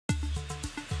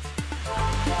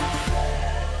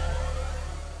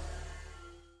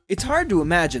It's hard to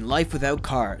imagine life without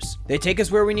cars. They take us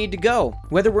where we need to go,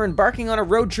 whether we're embarking on a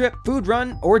road trip, food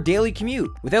run, or daily commute.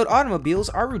 Without automobiles,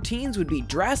 our routines would be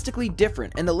drastically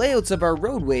different, and the layouts of our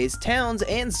roadways, towns,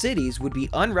 and cities would be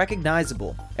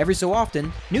unrecognizable. Every so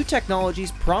often, new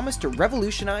technologies promise to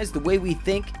revolutionize the way we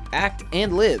think, act,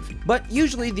 and live. But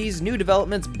usually these new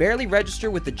developments barely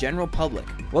register with the general public.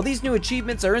 Well, these new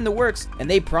achievements are in the works, and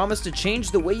they promise to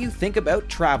change the way you think about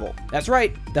travel. That's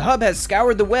right, the Hub has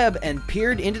scoured the web and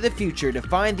peered into the future to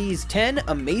find these 10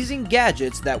 amazing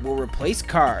gadgets that will replace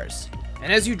cars.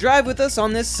 And as you drive with us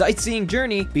on this sightseeing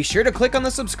journey, be sure to click on the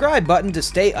subscribe button to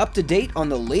stay up to date on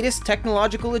the latest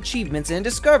technological achievements and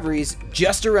discoveries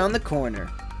just around the corner.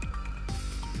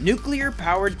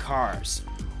 Nuclear-powered cars.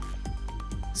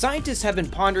 Scientists have been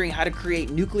pondering how to create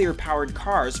nuclear-powered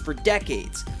cars for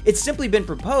decades. It's simply been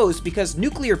proposed because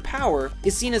nuclear power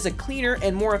is seen as a cleaner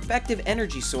and more effective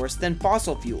energy source than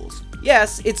fossil fuels.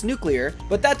 Yes, it's nuclear,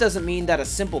 but that doesn't mean that a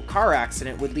simple car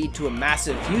accident would lead to a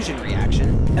massive fusion reaction.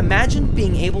 Imagine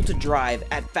being able to drive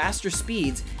at faster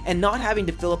speeds and not having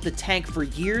to fill up the tank for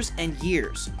years and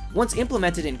years. Once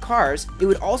implemented in cars, it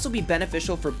would also be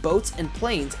beneficial for boats and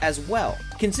planes as well.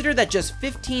 Consider that just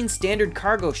 15 standard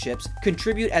cargo ships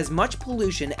contribute as much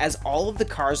pollution as all of the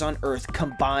cars on Earth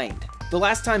combined. The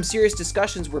last time serious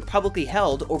discussions were publicly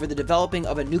held over the developing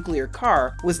of a nuclear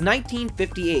car was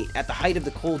 1958 at the height of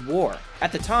the Cold War.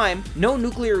 At the time, no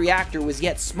nuclear reactor was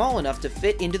yet small enough to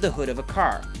fit into the hood of a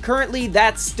car. Currently,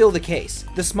 that's still the case.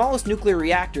 The smallest nuclear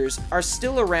reactors are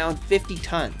still around 50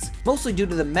 tons, mostly due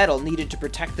to the metal needed to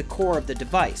protect the core of the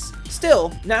device.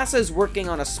 Still, NASA is working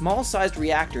on a small-sized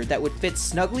reactor that would fit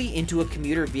snugly into a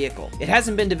commuter vehicle. It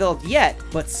hasn't been developed yet,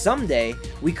 but someday,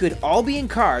 we could all be in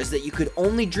cars that you could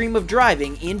only dream of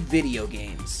driving in video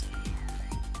games.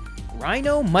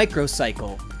 Rhino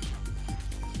Microcycle.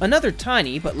 Another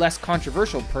tiny but less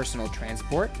controversial personal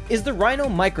transport is the Rhino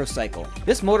Microcycle.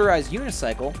 This motorized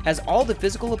unicycle has all the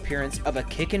physical appearance of a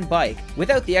kick-and bike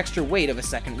without the extra weight of a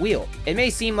second wheel. It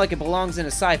may seem like it belongs in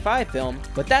a sci-fi film,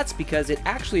 but that's because it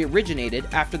actually originated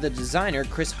after the designer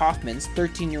Chris Hoffman's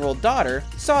 13-year-old daughter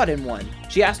saw it in one.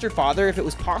 She asked her father if it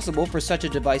was possible for such a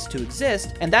device to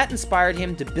exist, and that inspired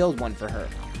him to build one for her.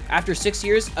 After 6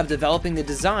 years of developing the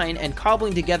design and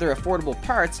cobbling together affordable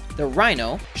parts, the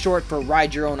Rhino, short for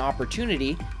Ride Your Own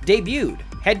Opportunity, debuted.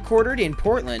 Headquartered in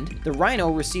Portland, the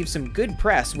Rhino received some good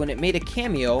press when it made a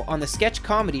cameo on the sketch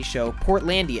comedy show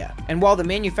Portlandia. And while the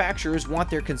manufacturers want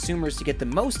their consumers to get the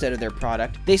most out of their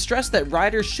product, they stress that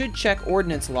riders should check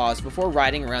ordinance laws before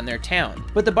riding around their town.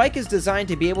 But the bike is designed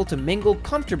to be able to mingle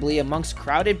comfortably amongst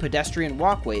crowded pedestrian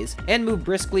walkways and move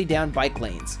briskly down bike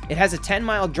lanes. It has a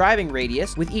 10-mile driving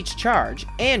radius with each charge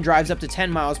and drives up to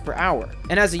 10 miles per hour.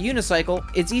 And as a unicycle,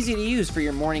 it's easy to use for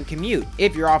your morning commute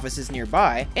if your office is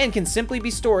nearby and can simply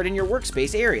be stored in your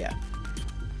workspace area.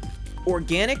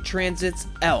 Organic Transit's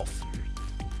ELF.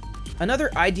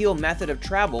 Another ideal method of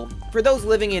travel for those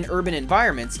living in urban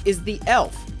environments is the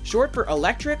ELF, short for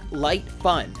Electric Light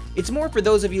Fun. It's more for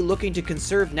those of you looking to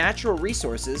conserve natural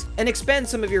resources and expend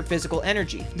some of your physical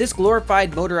energy. This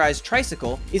glorified motorized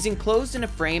tricycle is enclosed in a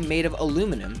frame made of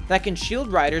aluminum that can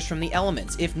shield riders from the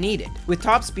elements if needed. With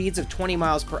top speeds of 20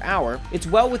 miles per hour, it's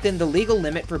well within the legal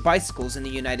limit for bicycles in the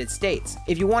United States.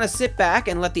 If you want to sit back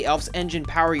and let the ELF's engine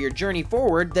power your journey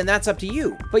forward, then that's up to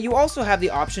you. But you also have the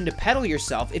option to pedal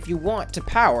yourself if you want to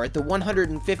power the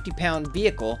 150-pound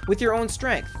vehicle with your own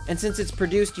strength. And since it's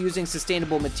produced using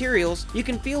sustainable materials, you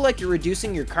can feel like you're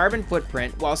reducing your carbon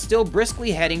footprint while still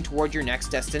briskly heading toward your next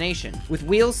destination. With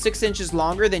wheels 6 inches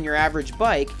longer than your average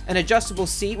bike, an adjustable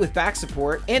seat with back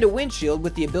support, and a windshield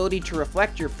with the ability to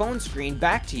reflect your phone screen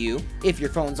back to you if your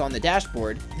phone's on the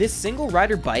dashboard, this single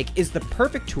rider bike is the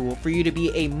perfect tool for you to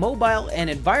be a mobile and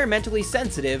environmentally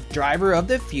sensitive driver of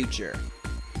the future.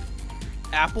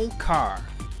 Apple Car.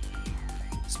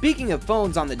 Speaking of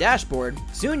phones on the dashboard,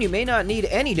 soon you may not need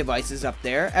any devices up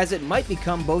there, as it might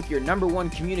become both your #1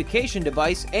 communication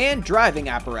device and driving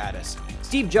apparatus.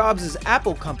 Steve Jobs'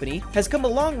 Apple company has come a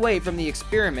long way from the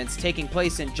experiments taking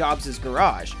place in Jobs'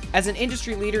 garage. As an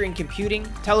industry leader in computing,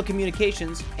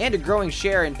 telecommunications, and a growing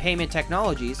share in payment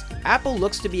technologies, Apple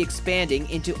looks to be expanding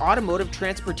into automotive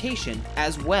transportation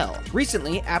as well.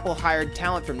 Recently, Apple hired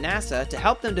talent from NASA to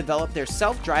help them develop their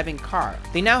self-driving car.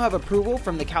 They now have approval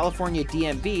from the California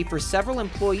DMV for several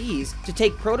employees to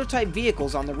take prototype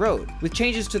vehicles on the road. With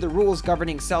changes to the rules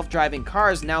governing self-driving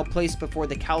cars now placed before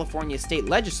the California state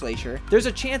legislature, there's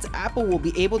there's a chance Apple will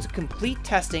be able to complete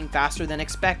testing faster than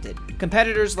expected.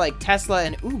 Competitors like Tesla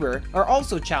and Uber are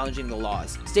also challenging the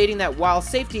laws, stating that while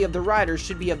safety of the riders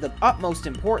should be of the utmost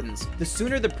importance, the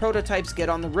sooner the prototypes get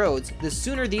on the roads, the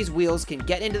sooner these wheels can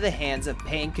get into the hands of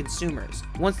paying consumers.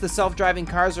 Once the self-driving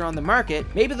cars are on the market,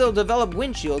 maybe they'll develop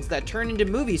windshields that turn into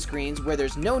movie screens where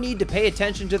there's no need to pay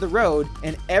attention to the road,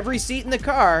 and every seat in the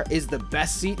car is the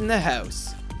best seat in the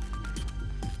house.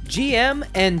 GM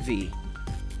Envy.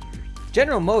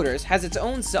 General Motors has its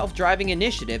own self-driving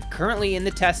initiative currently in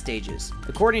the test stages.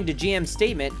 According to GM's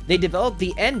statement, they developed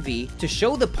the Envy to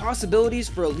show the possibilities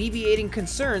for alleviating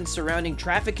concerns surrounding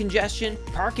traffic congestion,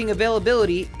 parking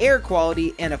availability, air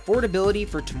quality, and affordability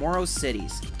for tomorrow's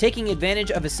cities. Taking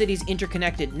advantage of a city's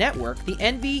interconnected network, the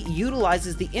Envy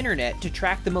utilizes the internet to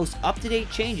track the most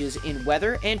up-to-date changes in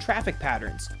weather and traffic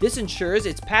patterns. This ensures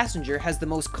its passenger has the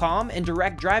most calm and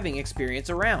direct driving experience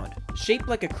around. Shaped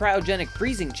like a cryogenic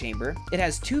freezing chamber, it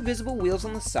has two visible wheels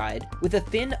on the side with a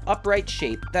thin, upright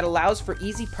shape that allows for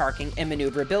easy parking and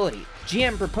maneuverability.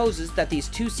 GM proposes that these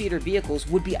two-seater vehicles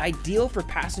would be ideal for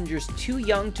passengers too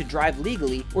young to drive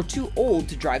legally or too old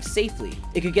to drive safely.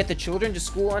 It could get the children to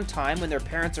school on time when their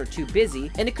parents are too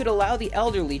busy, and it could allow the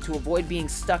elderly to avoid being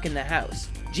stuck in the house.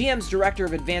 GM's Director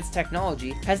of Advanced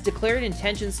Technology has declared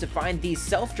intentions to find these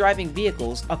self-driving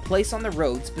vehicles a place on the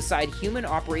roads beside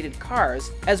human-operated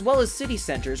cars, as well as city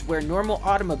centers where normal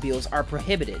automobiles are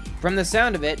prohibited. From the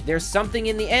sound of it, there's something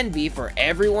in the Envy for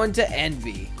everyone to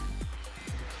envy.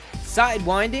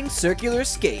 Sidewinding circular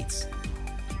skates.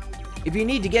 If you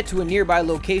need to get to a nearby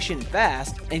location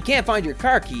fast and can't find your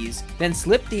car keys, then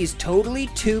slip these totally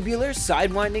tubular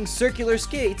sidewinding circular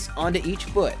skates onto each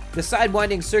foot. The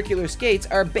sidewinding circular skates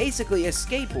are basically a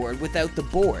skateboard without the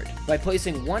board. By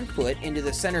placing one foot into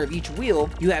the center of each wheel,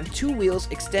 you have two wheels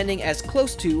extending as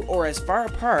close to or as far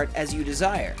apart as you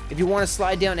desire. If you want to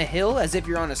slide down a hill as if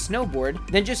you're on a snowboard,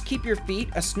 then just keep your feet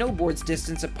a snowboard's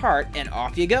distance apart and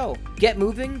off you go. Get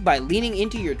moving by leaning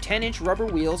into your 10-inch rubber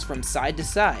wheels from side to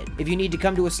side. If you need to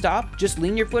come to a stop, just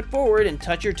lean your foot forward and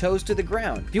touch your toes to the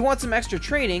ground. If you want some extra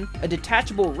training, a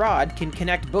detachable rod can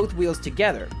connect both wheels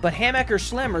together, but Hammacher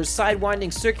Schlemmer's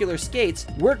sidewinding circular skates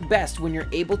work best when you're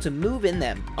able to move in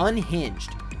them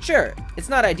unhinged. Sure, it's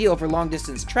not ideal for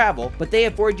long-distance travel, but they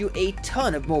afford you a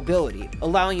ton of mobility,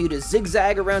 allowing you to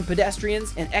zigzag around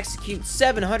pedestrians and execute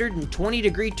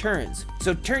 720-degree turns.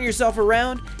 So turn yourself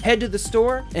around, head to the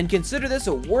store, and consider this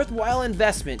a worthwhile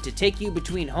investment to take you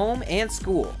between home and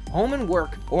school, home and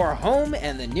work, or home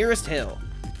and the nearest hill.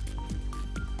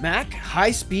 Mack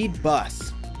High-Speed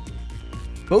Bus.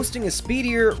 Boasting a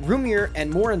speedier, roomier, and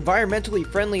more environmentally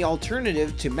friendly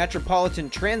alternative to Metropolitan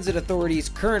Transit Authority's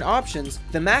current options,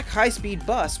 the Mack high-speed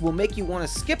bus will make you want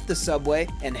to skip the subway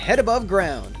and head above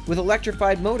ground. With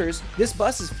electrified motors, this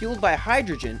bus is fueled by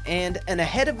hydrogen and an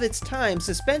ahead-of-its-time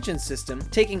suspension system,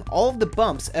 taking all of the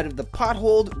bumps out of the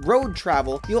potholed road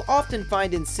travel you'll often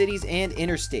find in cities and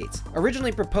interstates.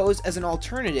 Originally proposed as an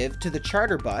alternative to the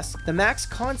charter bus, the Mack's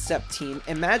concept team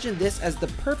imagined this as the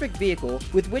perfect vehicle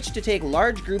with which to take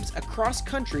large groups across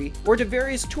country or to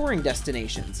various touring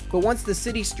destinations. But once the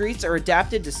city streets are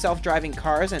adapted to self-driving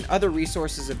cars and other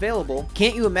resources available,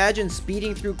 can't you imagine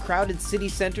speeding through crowded city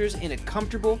centers in a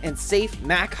comfortable and safe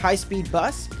Mack high-speed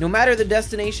bus? No matter the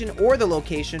destination or the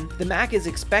location, the Mack is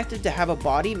expected to have a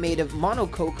body made of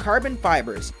monocoque carbon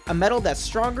fibers, a metal that's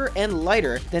stronger and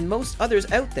lighter than most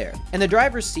others out there. And the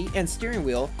driver's seat and steering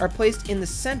wheel are placed in the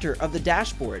center of the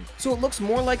dashboard, so it looks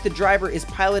more like the driver is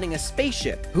piloting a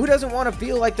spaceship. Who doesn't want to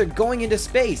feel like they're going into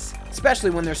space, especially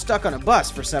when they're stuck on a bus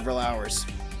for several hours?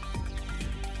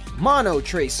 Mono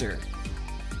Tracer.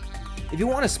 If you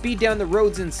want to speed down the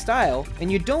roads in style, and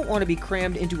you don't want to be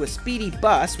crammed into a speedy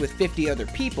bus with 50 other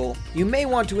people, you may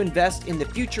want to invest in the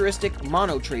futuristic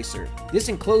Mono Tracer. This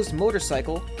enclosed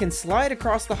motorcycle can slide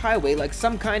across the highway like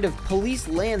some kind of police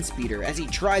land speeder as he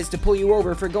tries to pull you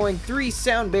over for going 3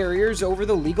 sound barriers over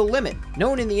the legal limit.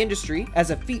 Known in the industry as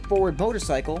a feet-forward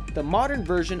motorcycle, the modern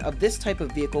version of this type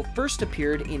of vehicle first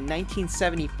appeared in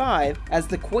 1975 as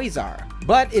the Quasar.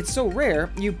 But it's so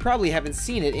rare, you probably haven't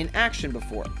seen it in action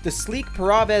before. The sleek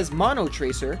Paraves Mono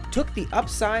Tracer took the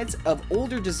upsides of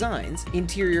older designs,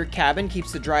 interior cabin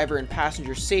keeps the driver and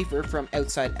passenger safer from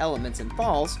outside elements and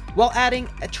falls, while adding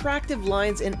attractive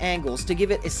lines and angles to give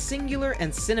it a singular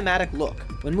and cinematic look.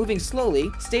 When moving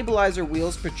slowly, stabilizer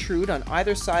wheels protrude on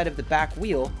either side of the back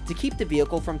wheel to keep the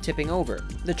vehicle from tipping over.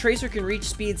 The Tracer can reach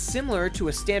speeds similar to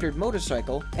a standard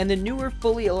motorcycle, and the newer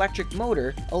fully electric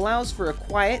motor allows for a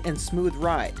quiet and smooth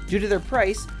ride. Due to their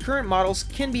price, current models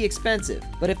can be expensive,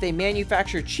 but if they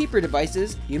manufacture cheaper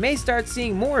devices, you may start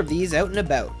seeing more of these out and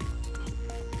about.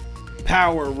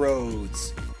 Power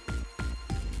roads.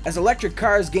 As electric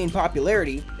cars gain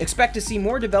popularity, expect to see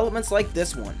more developments like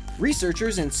this one.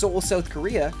 Researchers in Seoul, South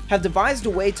Korea have devised a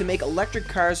way to make electric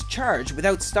cars charge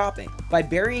without stopping. By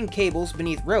burying cables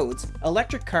beneath roads,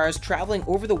 electric cars traveling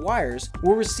over the wires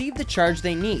will receive the charge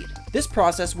they need. This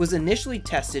process was initially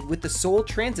tested with the Seoul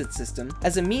Transit System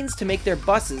as a means to make their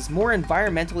buses more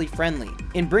environmentally friendly.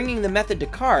 In bringing the method to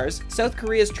cars, South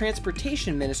Korea's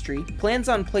Transportation Ministry plans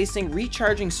on placing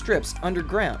recharging strips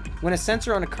underground. When a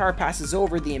sensor on a car passes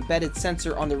over the embedded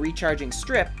sensor on the recharging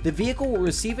strip, the vehicle will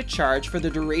receive a charge for the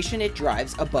duration it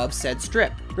drives above said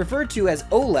strip. Referred to as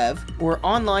OLEV, or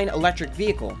Online Electric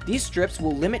Vehicle, these strips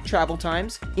will limit travel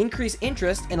times, increase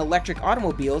interest in electric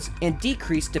automobiles, and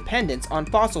decrease dependence on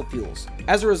fossil fuels.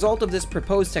 As a result of this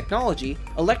proposed technology,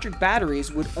 electric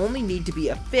batteries would only need to be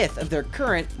a fifth of their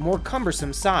current, more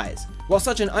cumbersome size. While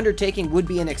such an undertaking would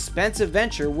be an expensive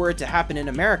venture were it to happen in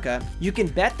America, you can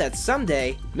bet that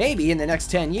someday, maybe in the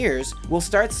next 10 years, we'll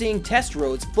start seeing test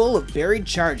roads full of buried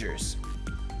chargers.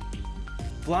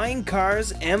 Flying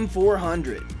Cars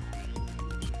M400.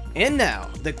 And now,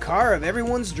 the car of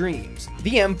everyone's dreams,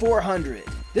 the M400.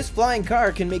 This flying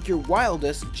car can make your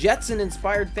wildest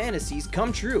Jetson-inspired fantasies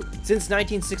come true. Since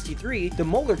 1963, the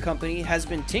Moeller Company has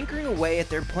been tinkering away at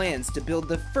their plans to build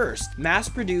the first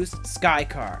mass-produced sky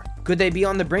car. Could they be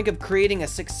on the brink of creating a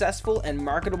successful and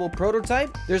marketable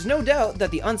prototype? There's no doubt that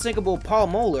the unsinkable Paul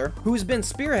Moeller, who's been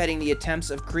spearheading the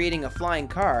attempts of creating a flying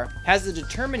car, has the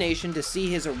determination to see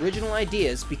his original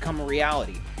ideas become a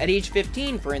reality. At age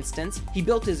 15, for instance, he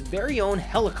built his very own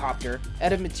helicopter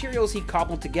out of materials he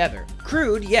cobbled together.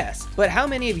 Crude, yes, but how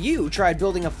many of you tried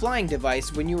building a flying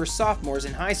device when you were sophomores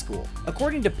in high school?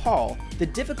 According to Paul, the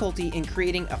difficulty in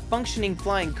creating a functioning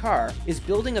flying car is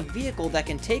building a vehicle that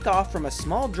can take off from a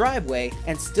small driveway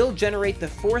and still generate the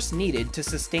force needed to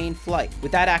sustain flight.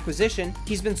 With that acquisition,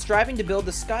 he's been striving to build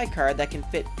a sky car that can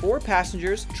fit 4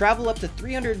 passengers, travel up to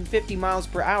 350 miles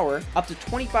per hour, up to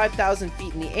 25,000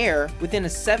 feet in the air within a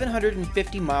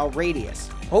 750-mile radius.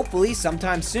 Hopefully,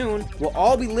 sometime soon, we'll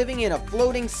all be living in a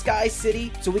floating sky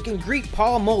city so we can greet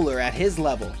Paul Moeller at his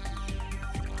level.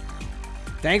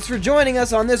 Thanks for joining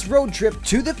us on this road trip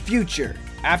to the future.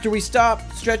 After we stop,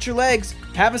 stretch your legs,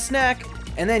 have a snack,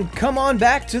 and then come on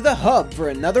back to the hub for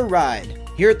another ride.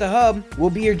 Here at the hub, we'll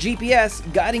be your GPS,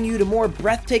 guiding you to more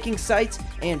breathtaking sights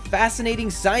and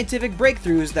fascinating scientific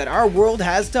breakthroughs that our world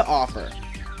has to offer.